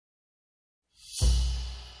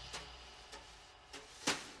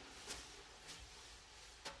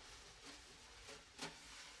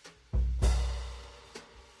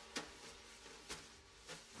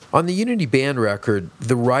On the Unity Band record,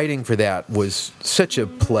 the writing for that was such a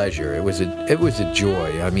pleasure. It was a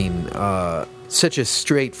joy. I mean, such a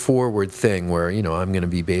straightforward thing where, I'm going to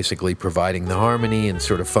be basically providing the harmony and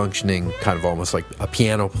sort of functioning kind of almost like a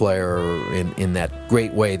piano player in that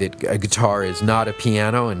great way that a guitar is not a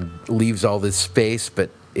piano and leaves all this space, but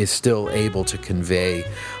is still able to convey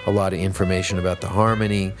a lot of information about the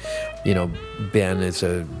harmony. Ben is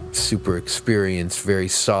a super experienced, very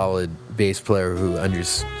solid bass player who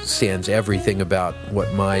understands everything about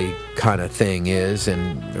what my kind of thing is.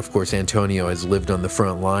 And, of course, Antonio has lived on the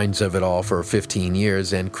front lines of it all for 15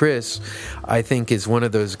 years. And Chris, I think, is one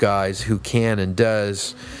of those guys who can and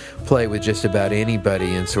does play with just about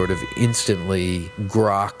anybody and sort of instantly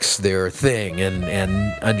groks their thing and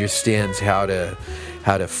understands how to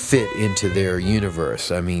fit into their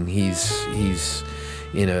universe. I mean, he's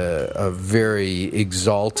in a very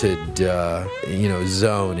exalted,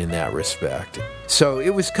 zone in that respect. So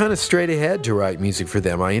it was kind of straight ahead to write music for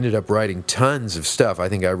them. I ended up writing tons of stuff. I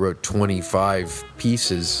think I wrote 25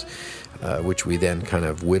 pieces, which we then kind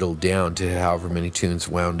of whittled down to however many tunes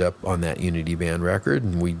wound up on that Unity Band record.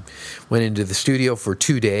 And we went into the studio for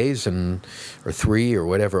 2 days or 3 or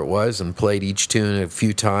whatever it was and played each tune a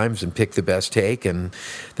few times and picked the best take. And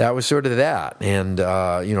that was sort of that. And,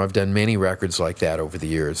 I've done many records like that over the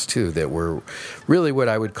years, too, that were really what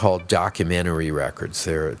I would call documentary records.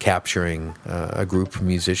 They're capturing a group of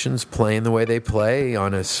musicians playing the way they play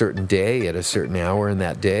on a certain day at a certain hour in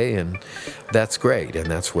that day. And that's great, and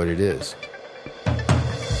that's what it is.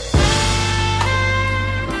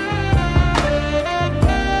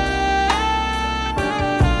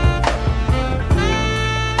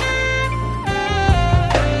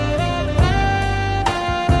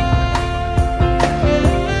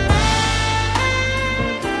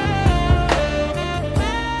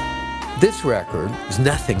 This record is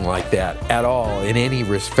nothing like that at all in any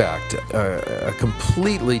respect. A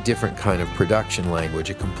completely different kind of production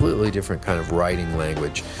language, a completely different kind of writing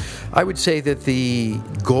language. I would say that the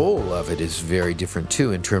goal of it is very different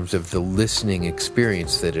too in terms of the listening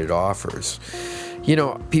experience that it offers.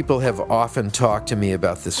 People have often talked to me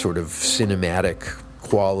about this sort of cinematic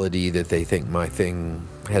quality that they think my thing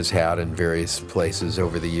has had in various places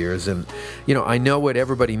over the years. And, I know what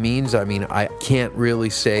everybody means. I mean, I can't really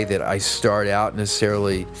say that I start out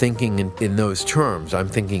necessarily thinking in those terms. I'm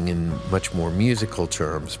thinking in much more musical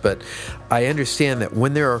terms. But I understand that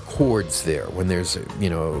when there are chords there, when there's,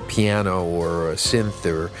 a piano or a synth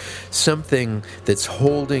or something that's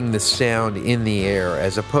holding the sound in the air,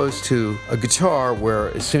 as opposed to a guitar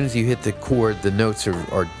where as soon as you hit the chord, the notes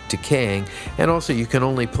are decaying, and also you can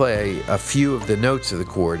only play a few of the notes of the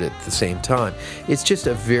chord at the same time. It's just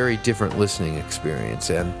a very different listening experience.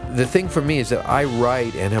 And the thing for me is that I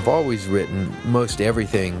write and have always written most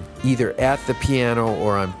everything either at the piano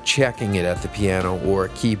or I'm checking it at the piano or a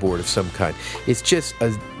keyboard of some kind. It's just a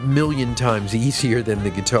million times easier than the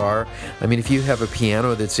guitar. I mean, if you have a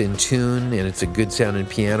piano that's in tune and it's a good sounding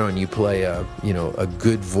piano and you play a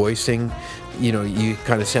good voicing, you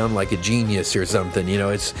kind of sound like a genius or something.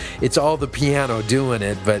 It's all the piano doing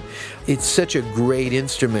it, but it's such a great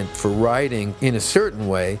instrument for writing in a certain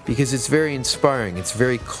way because it's very inspiring. It's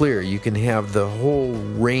very clear. You can have the whole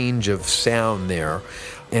range of sound there,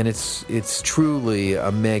 and it's truly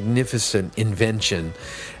a magnificent invention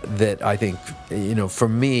that I think, for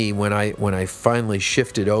me, when I finally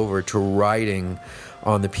shifted over to writing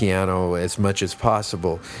on the piano as much as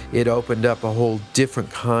possible, it opened up a whole different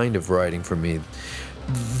kind of writing for me.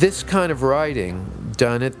 This kind of writing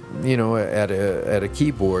done at a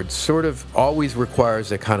keyboard sort of always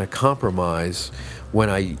requires a kind of compromise when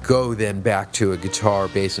I go then back to a guitar,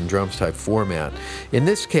 bass, and drums type format. In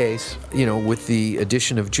this case, with the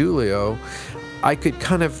addition of Giulio, I could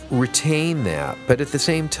kind of retain that, but at the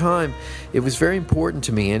same time, it was very important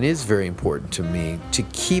to me and is very important to me to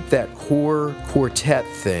keep that core quartet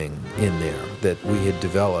thing in there that we had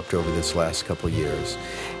developed over this last couple of years.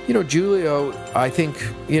 Giulio, I think,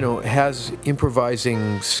 has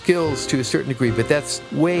improvising skills to a certain degree, but that's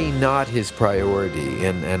way not his priority,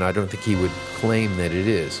 and I don't think he would claim that it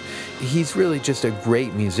is. He's really just a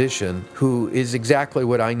great musician who is exactly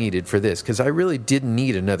what I needed for this, because I really didn't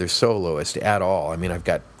need another soloist at all. I mean, I've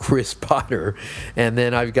got Chris Potter, and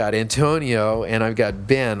then I've got Antonio, and I've got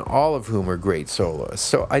Ben, all of whom are great soloists.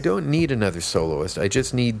 So I don't need another soloist. I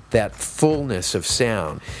just need that fullness of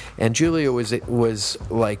sound. And Giulio was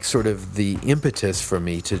like like sort of the impetus for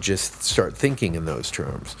me to just start thinking in those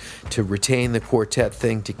terms, to retain the quartet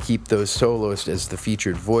thing, to keep those soloists as the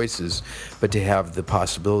featured voices, but to have the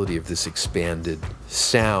possibility of this expanded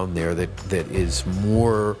sound there that is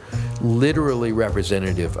more literally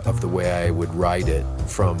representative of the way I would write it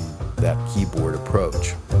from that keyboard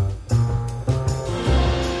approach.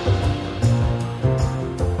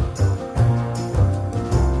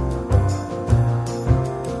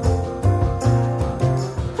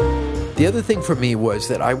 The other thing for me was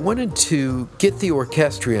that I wanted to get the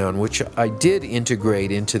orchestrion, which I did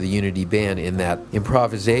integrate into the Unity Band in that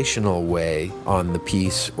improvisational way on the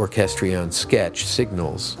piece Orchestrion Sketch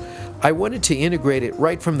Signals. I wanted to integrate it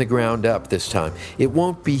right from the ground up this time. It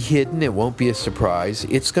won't be hidden, it won't be a surprise.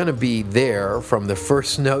 It's going to be there from the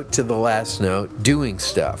first note to the last note, doing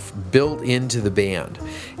stuff, built into the band.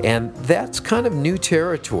 And that's kind of new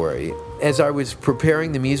territory. As I was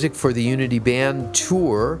preparing the music for the Unity Band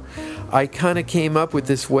tour, I kind of came up with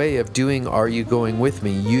this way of doing Are You Going With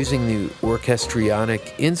Me, using the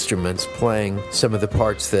orchestrionic instruments, playing some of the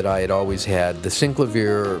parts that I had always had the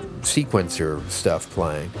synclavier sequencer stuff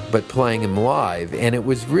playing, but playing them live. And it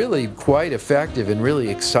was really quite effective and really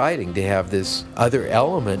exciting to have this other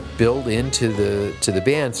element built into the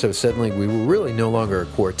band. So suddenly we were really no longer a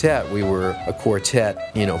quartet. We were a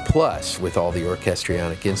quartet, plus with all the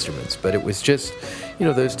orchestrionic instruments. But it was just,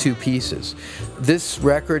 those two pieces. This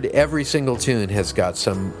record, every single tune has got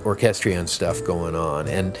some orchestrion stuff going on,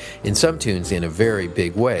 and in some tunes in a very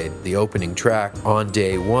big way. The opening track, On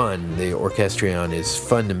Day One, the orchestrion is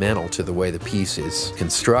fundamental to the way the piece is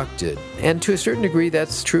constructed. And to a certain degree,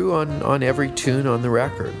 that's true on every tune on the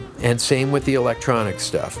record. And same with the electronic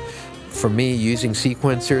stuff. For me, using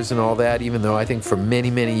sequencers and all that, even though I think for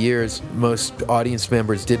many, many years, most audience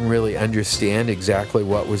members didn't really understand exactly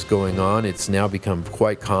what was going on, it's now become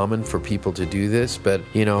quite common for people to do this. But,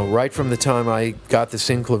 right from the time I got the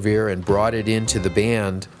synclavier and brought it into the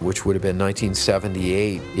band, which would have been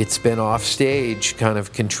 1978, it's been off stage kind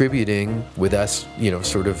of contributing with us,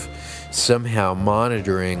 sort of somehow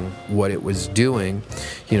monitoring what it was doing,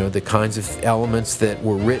 the kinds of elements that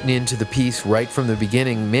were written into the piece right from the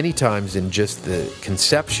beginning, many times in just the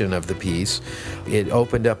conception of the piece. It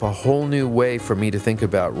opened up a whole new way for me to think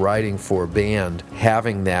about writing for a band,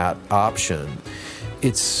 having that option.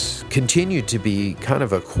 It's continued to be kind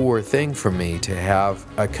of a core thing for me to have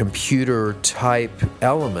a computer type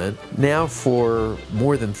element now for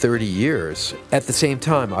more than 30 years. At the same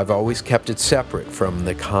time, I've always kept it separate from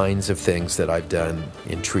the kinds of things that I've done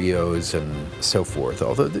in trios and so forth.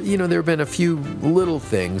 Although, there have been a few little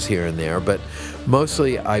things here and there, but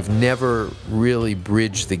mostly I've never really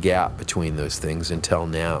bridged the gap between those things until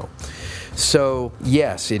now. So,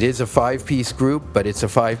 yes, it is a 5-piece group, but it's a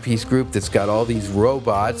 5-piece group that's got all these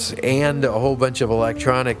robots and a whole bunch of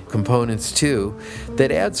electronic components, too, that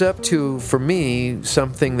adds up to, for me,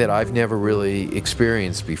 something that I've never really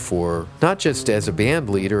experienced before, not just as a band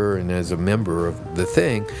leader and as a member of the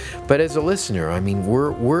thing, but as a listener. I mean,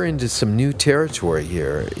 we're into some new territory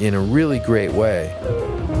here in a really great way.